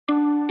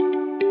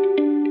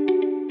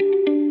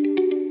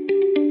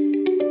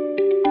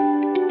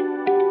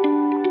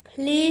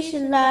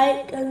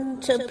like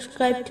and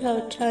subscribe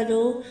to our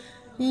channel.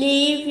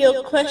 Leave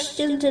your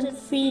questions and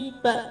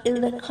feedback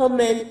in the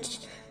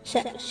comments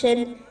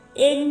section.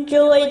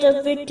 Enjoy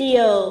the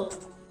video.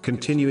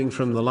 Continuing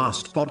from the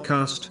last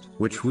podcast,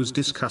 which was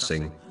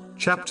discussing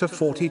chapter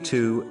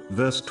 42,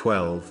 verse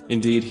 12.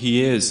 Indeed,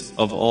 He is,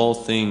 of all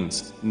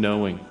things,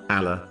 knowing.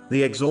 Allah,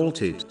 the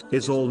Exalted,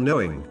 is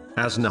all-knowing,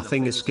 as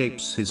nothing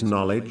escapes His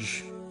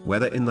knowledge,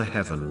 whether in the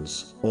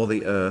heavens or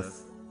the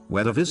earth,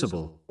 whether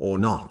visible or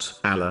not.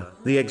 Allah,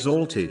 the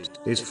Exalted,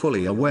 is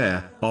fully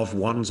aware of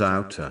one's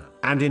outer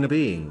and inner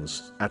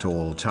beings at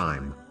all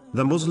time.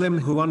 The Muslim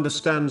who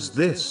understands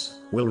this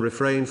will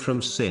refrain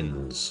from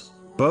sins,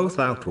 both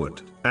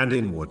outward and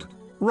inward,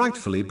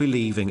 rightfully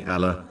believing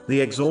Allah, the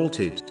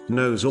Exalted,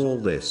 knows all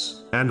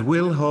this, and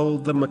will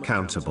hold them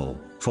accountable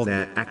for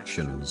their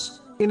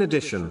actions. In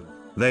addition,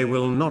 they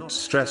will not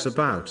stress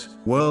about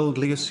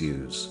worldly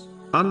issues,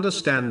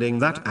 understanding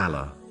that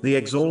Allah, the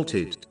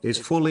Exalted, is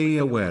fully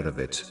aware of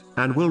it,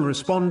 and will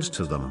respond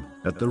to them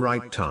at the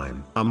right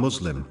time. A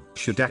Muslim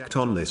should act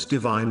on this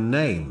divine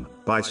name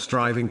by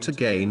striving to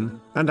gain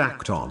and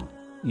act on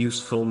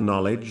useful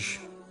knowledge,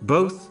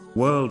 both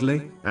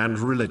worldly and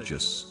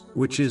religious,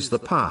 which is the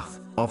path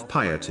of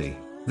piety.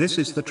 This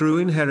is the true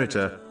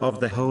inheritor of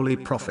the holy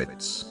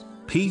prophets,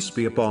 peace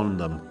be upon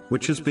them,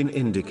 which has been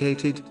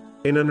indicated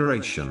in a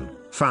narration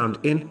found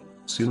in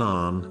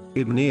Sunan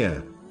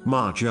Ibn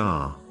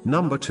Majah,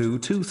 number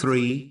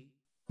 223.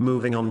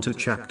 Moving on to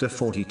chapter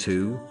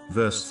 42,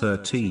 verse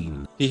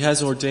 13. He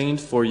has ordained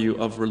for you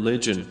of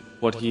religion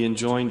what He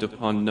enjoined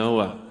upon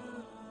Noah,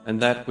 and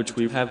that which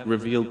we have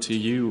revealed to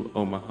you,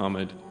 O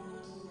Muhammad,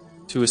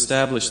 to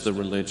establish the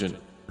religion.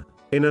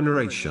 In a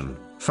narration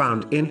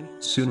found in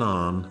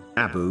Sunan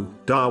Abu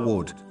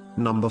Dawood,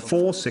 number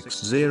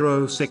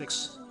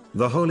 4606,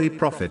 the Holy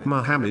Prophet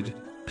Muhammad,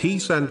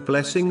 peace and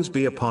blessings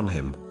be upon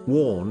him,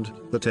 warned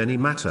that any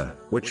matter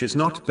which is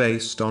not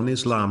based on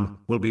Islam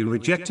will be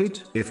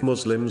rejected. If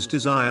Muslims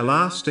desire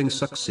lasting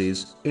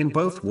success in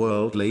both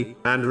worldly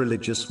and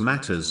religious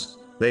matters,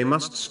 they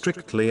must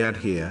strictly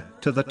adhere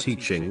to the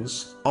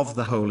teachings of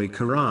the Holy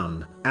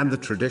Quran and the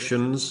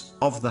traditions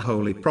of the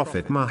Holy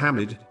Prophet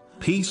Muhammad,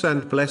 peace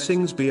and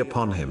blessings be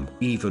upon him,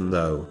 even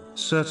though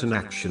certain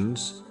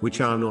actions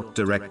which are not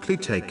directly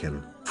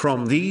taken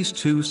from these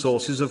two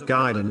sources of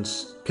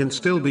guidance can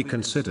still be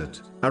considered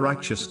a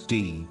righteous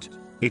deed.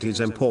 It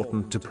is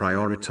important to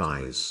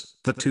prioritize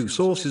the two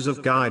sources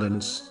of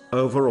guidance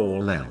over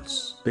all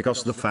else,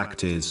 because the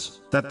fact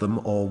is that the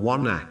more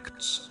one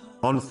acts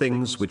on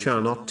things which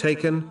are not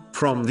taken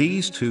from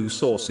these two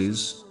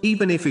sources,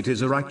 even if it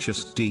is a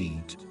righteous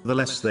deed, the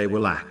less they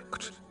will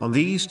act on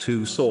these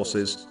two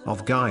sources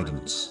of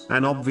guidance.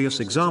 An obvious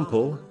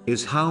example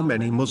is how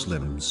many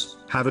Muslims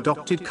have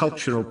adopted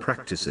cultural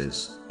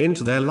practices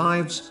into their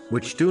lives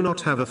which do not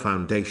have a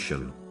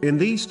foundation in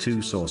these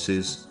two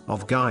sources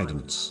of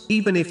guidance.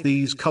 Even if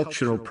these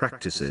cultural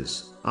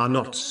practices are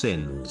not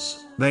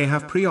sins, they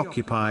have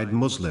preoccupied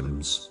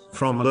Muslims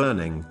from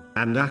learning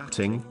and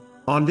acting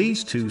on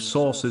these two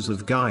sources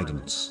of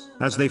guidance,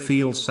 as they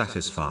feel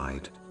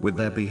satisfied with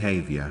their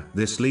behavior.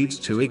 This leads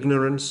to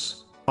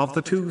ignorance of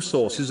the two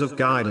sources of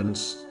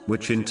guidance,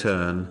 which in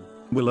turn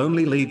will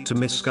only lead to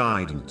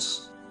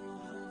misguidance.